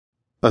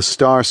A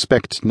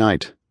star-specked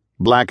night,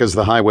 black as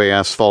the highway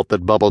asphalt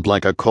that bubbled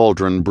like a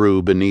cauldron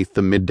brew beneath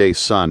the midday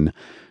sun,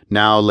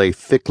 now lay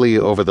thickly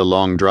over the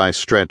long dry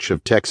stretch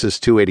of Texas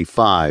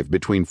 285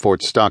 between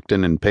Fort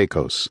Stockton and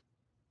Pecos.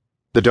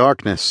 The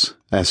darkness,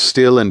 as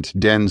still and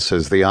dense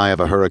as the eye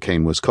of a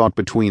hurricane, was caught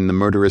between the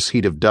murderous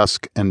heat of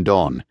dusk and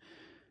dawn.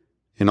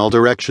 In all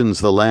directions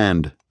the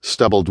land,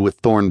 stubbled with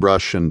thorn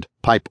brush and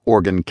pipe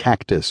organ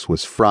cactus,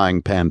 was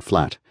frying pan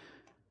flat.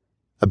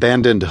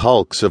 Abandoned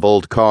hulks of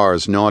old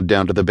cars, gnawed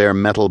down to the bare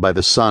metal by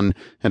the sun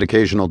and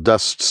occasional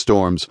dust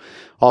storms,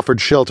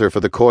 offered shelter for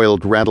the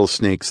coiled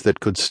rattlesnakes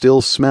that could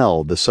still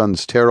smell the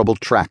sun's terrible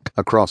track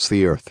across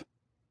the earth.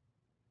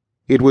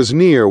 It was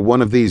near one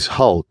of these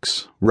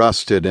hulks,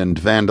 rusted and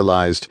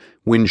vandalized,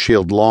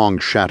 windshield long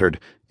shattered,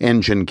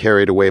 engine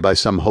carried away by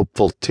some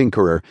hopeful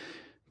tinkerer,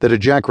 that a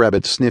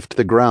jackrabbit sniffed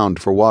the ground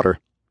for water.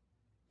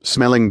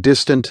 Smelling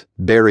distant,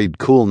 buried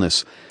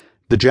coolness,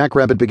 the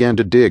jackrabbit began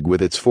to dig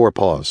with its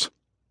forepaws.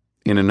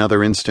 In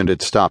another instant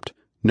it stopped,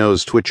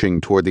 nose twitching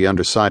toward the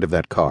underside of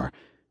that car.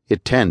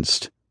 It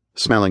tensed,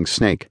 smelling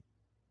snake.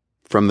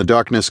 From the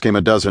darkness came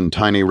a dozen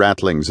tiny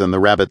rattlings, and the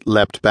rabbit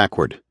leapt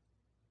backward.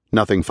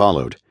 Nothing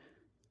followed.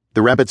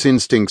 The rabbit's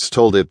instincts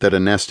told it that a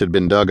nest had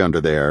been dug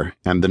under there,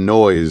 and the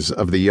noise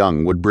of the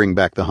young would bring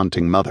back the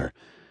hunting mother.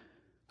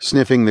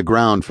 Sniffing the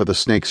ground for the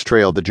snake's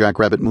trail, the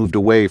jackrabbit moved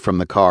away from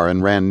the car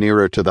and ran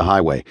nearer to the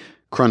highway,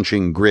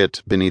 crunching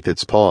grit beneath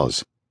its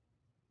paws.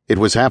 It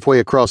was halfway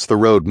across the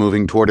road,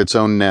 moving toward its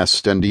own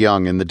nest and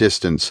young in the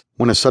distance,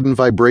 when a sudden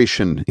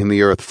vibration in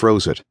the earth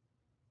froze it.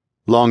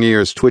 Long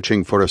ears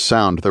twitching for a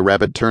sound, the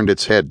rabbit turned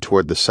its head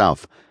toward the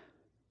south.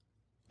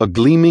 A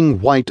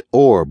gleaming white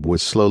orb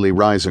was slowly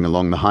rising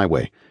along the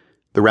highway.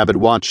 The rabbit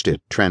watched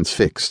it,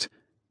 transfixed.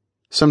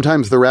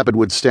 Sometimes the rabbit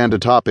would stand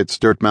atop its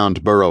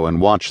dirt-mound burrow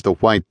and watch the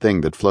white thing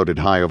that floated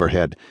high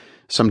overhead.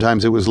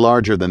 Sometimes it was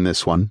larger than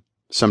this one.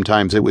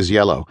 Sometimes it was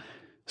yellow.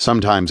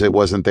 Sometimes it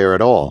wasn't there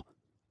at all.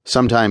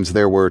 Sometimes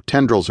there were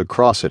tendrils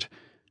across it,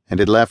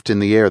 and it left in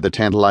the air the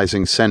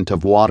tantalizing scent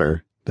of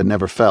water that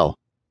never fell.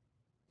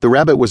 The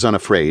rabbit was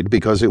unafraid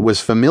because it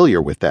was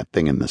familiar with that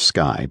thing in the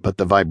sky, but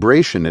the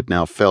vibration it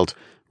now felt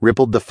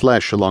rippled the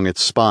flesh along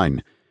its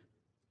spine.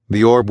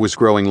 The orb was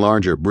growing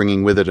larger,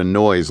 bringing with it a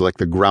noise like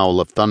the growl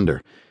of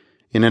thunder.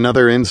 In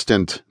another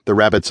instant, the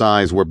rabbit's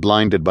eyes were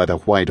blinded by the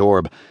white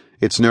orb.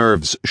 Its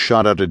nerves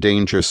shot out a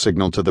danger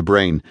signal to the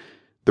brain.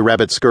 The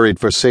rabbit scurried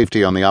for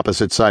safety on the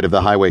opposite side of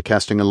the highway,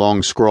 casting a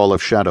long scrawl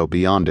of shadow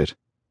beyond it.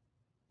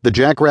 The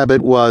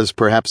jackrabbit was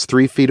perhaps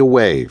 3 feet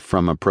away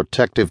from a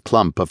protective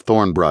clump of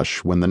thorn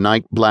brush when the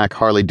night-black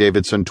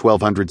Harley-Davidson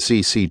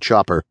 1200cc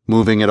chopper,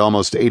 moving at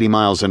almost 80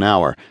 miles an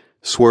hour,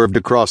 swerved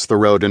across the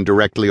road and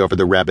directly over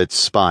the rabbit's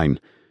spine.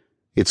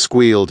 It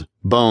squealed,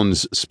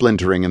 bones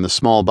splintering, and the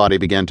small body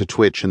began to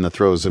twitch in the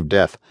throes of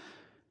death.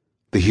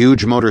 The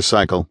huge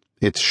motorcycle,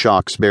 its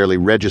shocks barely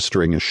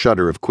registering a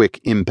shudder of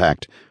quick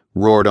impact,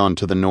 roared on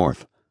to the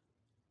north.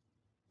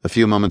 A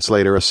few moments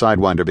later, a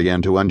sidewinder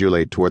began to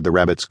undulate toward the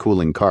rabbit's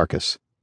cooling carcass.